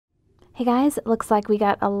Hey guys, it looks like we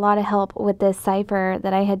got a lot of help with this cipher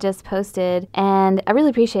that I had just posted, and I really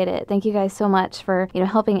appreciate it. Thank you guys so much for,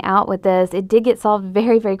 helping out with this. It did get solved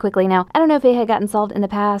very, very quickly. Now, I don't know if it had gotten solved in the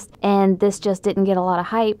past and this just didn't get a lot of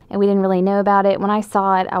hype and we didn't really know about it. When I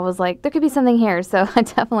saw it, I was like, there could be something here. So I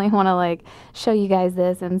definitely want to show you guys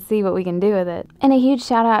this and see what we can do with it. And a huge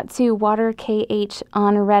shout out to WaterKH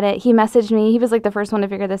on Reddit. He messaged me. He was like the first one to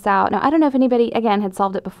figure this out. Now, I don't know if anybody, again, had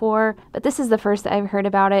solved it before, but this is the first that I've heard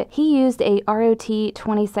about it. He used a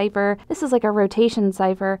ROT20 cipher. This is like a rotation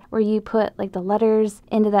cipher where you put the letters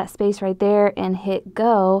into that space right there and hit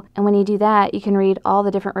go. And when you do that, you can read all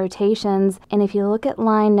the different rotations. And if you look at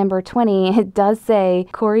line number 20, it does say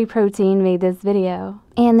Corey Protein made this video.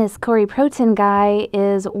 And this Corey Protein guy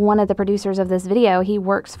is one of the producers of this video. He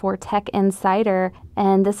works for Tech Insider,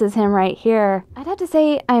 and this is him right here. I'd have to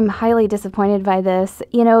say I'm highly disappointed by this.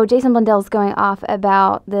 Jason Blundell's going off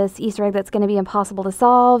about this Easter egg that's going to be impossible to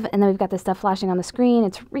solve, and then we've got this stuff flashing on the screen.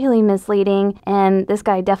 It's really misleading, and this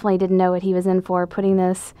guy definitely didn't know what he was in for putting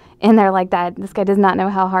this in there like that. This guy does not know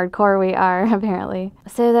how hardcore we are, apparently.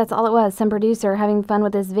 So that's all it was, some producer having fun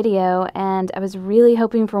with this video, and I was really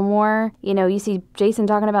hoping for more. You see Jason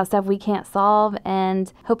talking about stuff we can't solve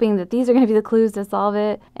and hoping that these are going to be the clues to solve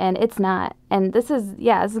it, and it's not. And this is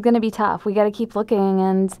going to be tough. We got to keep looking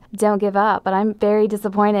and don't give up. But I'm very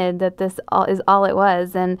disappointed that this is all it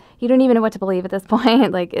was, and you don't even know what to believe at this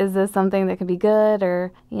point. Is this something that could be good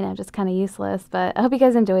or, just kind of useless? But I hope you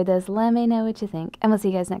guys enjoyed this. Let me know what you think, and we'll see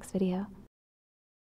you guys next video.